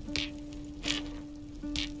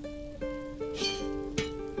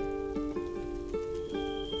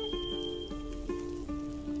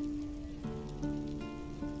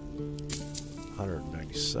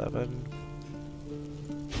 $197.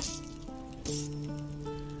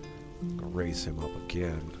 Gonna raise him up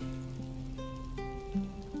again.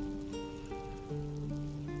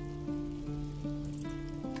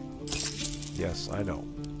 Yes, I know.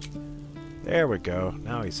 There we go.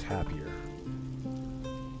 Now he's happier.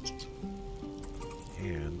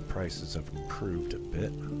 And prices have improved a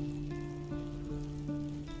bit.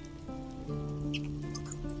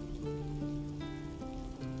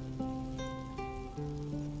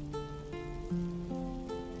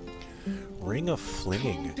 Ring of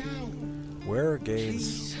Flinging. Wearer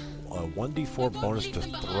gains a 1d4 bonus to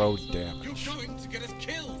throw damage. You're going to get us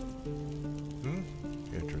killed.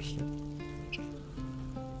 Interesting.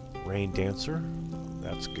 Rain Dancer.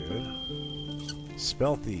 That's good.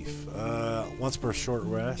 Spell Thief. Once per short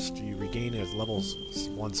rest, you regain a level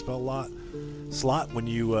 1 spell slot when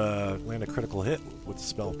you land a critical hit with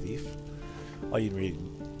Spell Thief. All you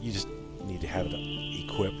just need to have it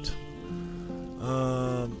equipped.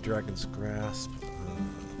 Dragon's Grasp.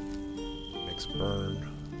 Makes burn.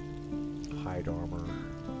 Hide armor.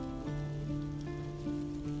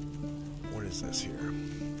 What is this here?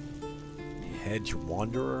 Hedge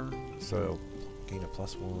Wanderer. So gain a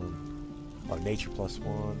 +1. Nature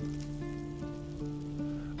 +1.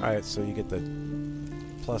 Alright, so you get the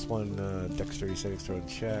 +1 dexterity saving throw and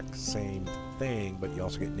check. Same thing, but you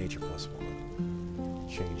also get nature +1.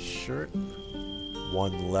 Change shirt.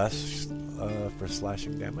 1 less for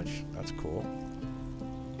slashing damage. That's cool.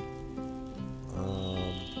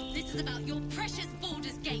 This is about your precious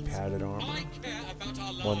Baldur's Gate. Padded armor. I care about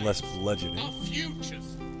our lives, 1 less bludgeoning. our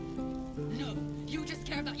futures. No, you just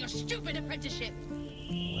care about your stupid apprenticeship.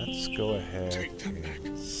 Let's go ahead Take that back,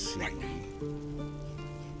 and see. right now.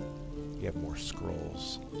 You have more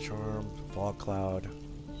scrolls. Charm, Fog Cloud.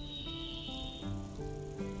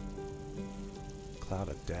 Cloud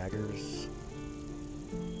of Daggers.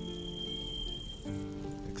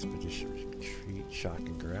 Expedition Retreat, Shock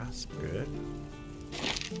and Grasp. Good.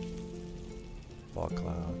 Fog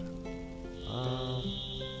Cloud.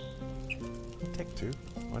 Take 2.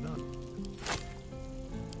 Why not?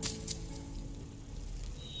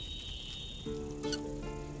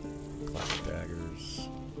 Cloud of Daggers.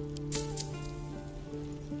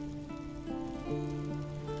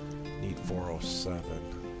 Need 407.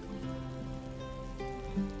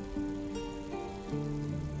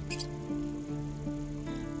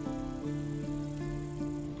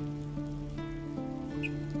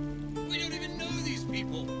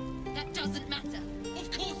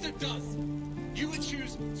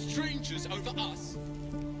 strangers over us.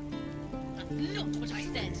 That's not what I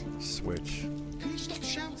said. Switch. Can you stop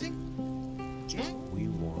shouting? No? We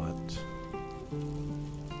want...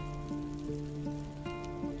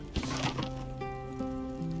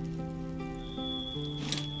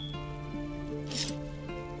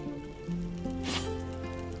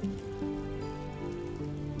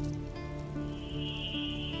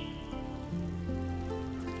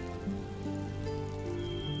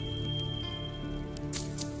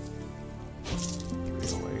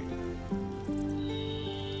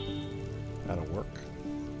 That'll work.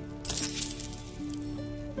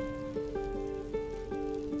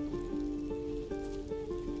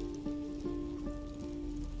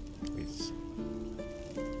 Please.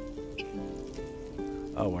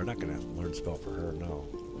 Oh, we're not gonna learn spell for her, no.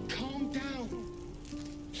 Calm down.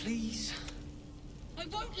 Please. I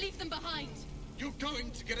won't leave them behind. You're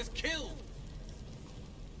going to get us killed.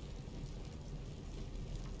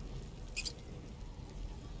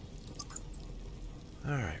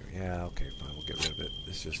 Alright, yeah, okay, fine, we'll get rid of it.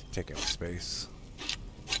 It's just taking up space.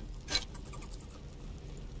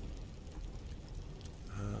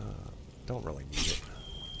 Don't really need it.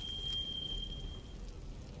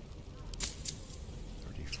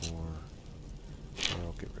 34.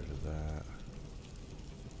 I'll get rid of that.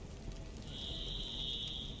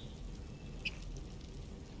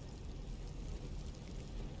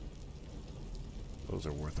 Those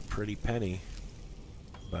are worth a pretty penny,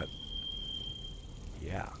 but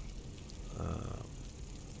yeah.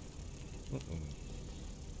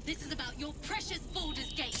 This is about your precious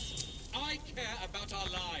Baldur's Gate. I care about our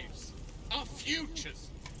lives, our futures.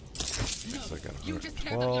 No, I got you just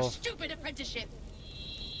care about your 112. stupid apprenticeship.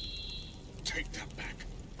 Take that back,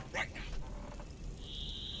 right now.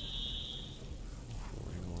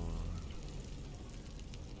 41.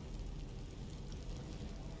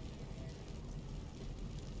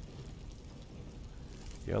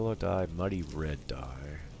 Yellow dye, muddy red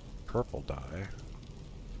dye, purple dye,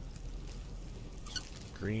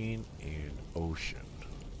 green, and ocean.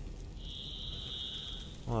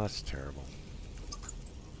 Well, that's terrible.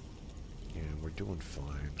 And we're doing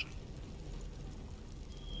fine.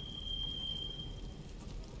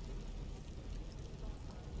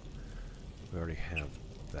 We already have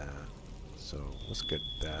that, so let's get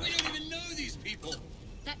that. We don't even know these people.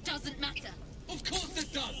 That doesn't matter. Of course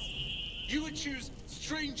it does. You would choose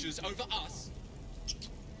strangers over us.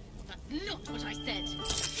 That's not what I said.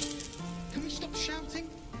 Can we stop shouting?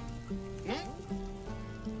 No?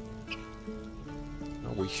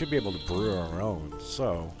 Well, we should be able to brew our own,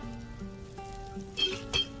 so...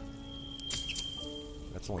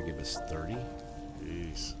 That's only give us 30?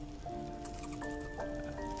 Jeez.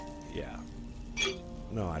 Yeah.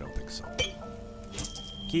 No, I don't think so.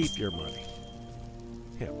 Keep your money.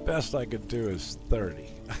 Yeah, best I could do is 30.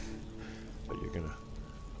 But you're gonna...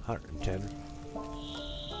 110.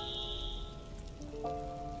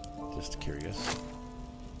 Just curious.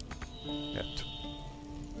 Yeah.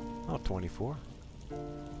 Oh, 24.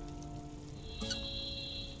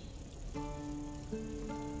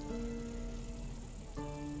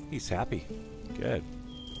 He's happy. Good.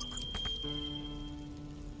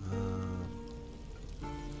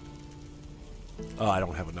 Oh, I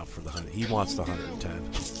don't have enough for the 100. He wants the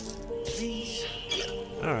 110. Please.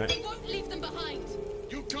 All right. I won't leave them behind.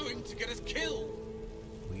 You're going to get us killed.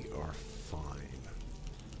 We are fine.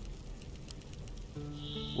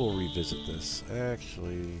 We'll revisit this.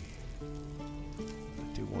 Actually,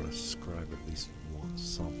 I do want to scribe at least want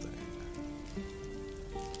something.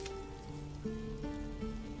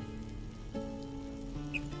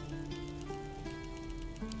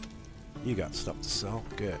 You got stuff to sell?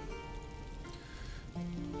 Good.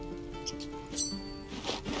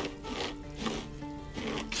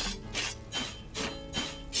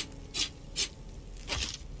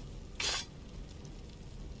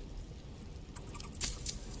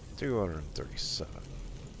 $237.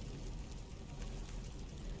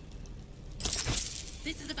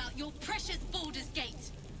 This is about your precious Baldur's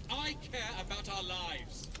Gate. I care about our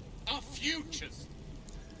lives, our futures.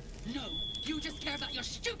 No, you just care about your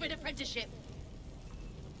stupid apprenticeship.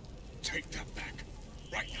 Take that back,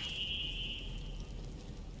 right now.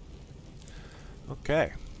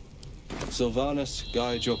 Okay. Sylvanus,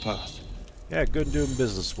 guide your path. Yeah, good doing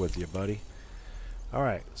business with you, buddy.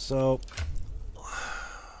 Alright, so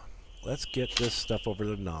let's get this stuff over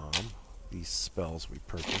to Nom. These spells we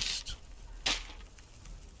purchased.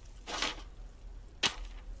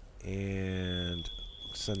 And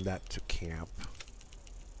send that to camp.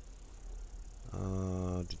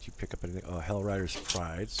 Did you pick up anything? Oh, Hellrider's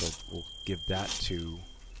Pride, so we'll give that to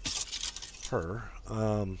her.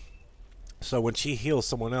 So when she heals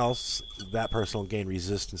someone else, that person will gain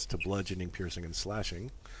resistance to bludgeoning, piercing, and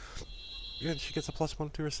slashing. Yeah, she gets a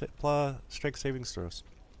 +1 to her strength saving throws.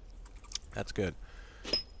 That's good.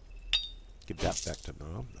 Give that back to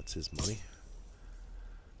Nom. That's his money.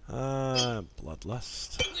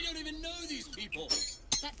 Bloodlust. We don't even know these people.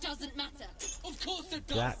 That doesn't matter. Of course it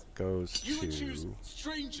does. That goes You would to choose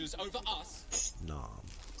strangers over us. Nom.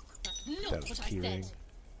 That's not That was what I healing. said.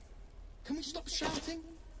 Can we stop shouting?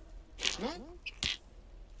 No?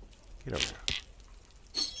 Get over there.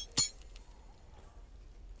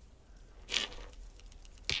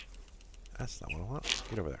 That's not what I want.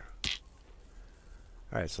 Get over there.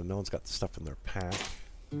 Alright, so no one's got stuff in their pack.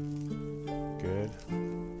 Good.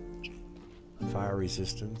 Fire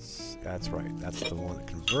resistance. That's right. That's the one that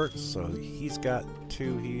converts. So he's got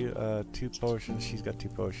two potions. She's got 2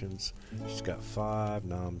 potions. She's got 5.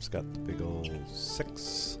 Nom's got the big old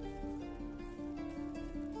 6.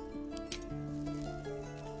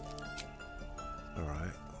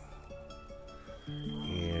 Alright.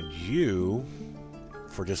 And you,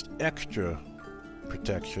 for just extra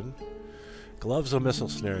protection, gloves of missile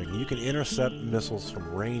snaring. You can intercept missiles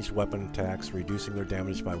from ranged weapon attacks, reducing their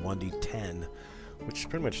damage by 1d10, which is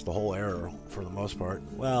pretty much the whole arrow for the most part.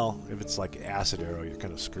 Well, if it's like acid arrow, you're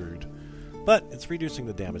kind of screwed. But it's reducing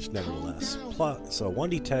the damage nevertheless. So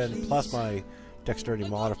 1d10 plus my dexterity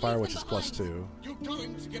modifier, which is +2. You're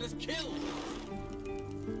going to get us killed.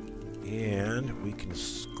 And we can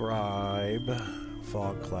scribe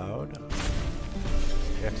Fog Cloud.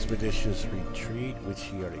 Expeditious Retreat, which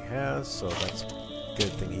he already has, so that's a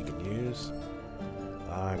good thing he can use.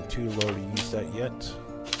 I'm too low to use that yet.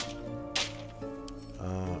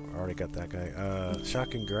 Already got that guy.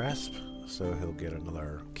 Shocking Grasp, so he'll get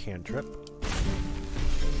another cantrip.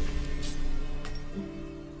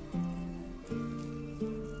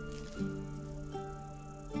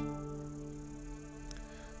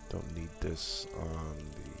 Don't need this on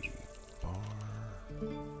the bar.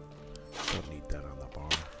 Don't need that on the bar.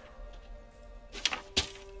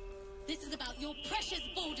 This is about your precious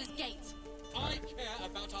Baldur's Gate. I care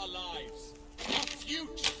about our lives. Our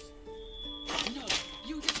futures. No,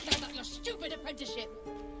 you just care about your stupid apprenticeship.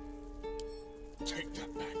 Take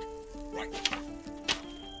that back. Right.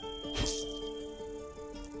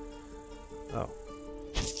 Oh.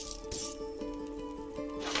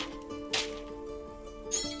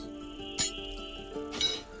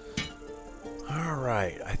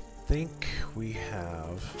 Alright, I think we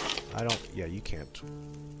have... yeah, you can't.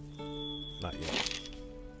 Not yet.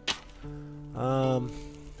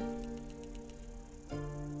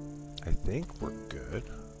 I think we're good.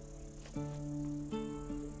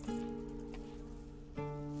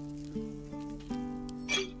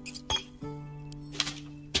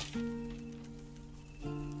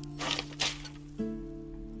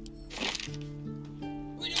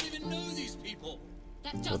 We don't even know these people.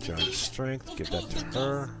 Full giant strength, give that to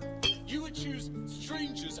her. You would choose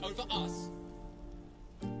strangers over us.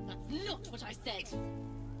 That's not what I said.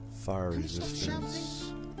 Fire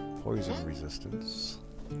resistance. Poison resistance.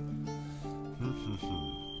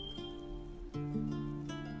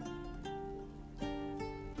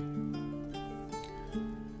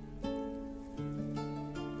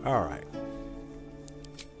 Alright.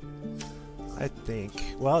 I think...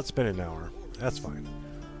 Well, it's been an hour. That's fine.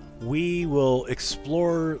 We will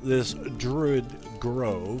explore this Druid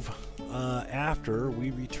Grove after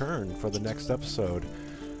we return for the next episode.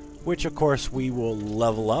 Which, of course, we will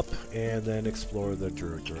level up and then explore the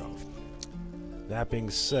Druid Grove. That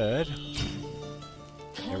being said,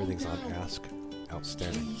 everything's on Ask.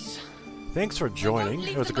 Outstanding. Thanks for joining.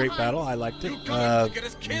 It was a great battle. I liked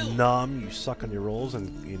it. Nom, you suck on your rolls. And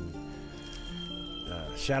in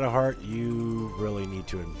Shadowheart, you really need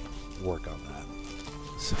to work on that.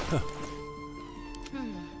 So,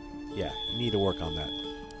 yeah, you need to work on that.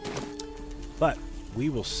 But we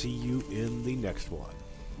will see you in the next one.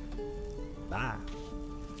 Bye.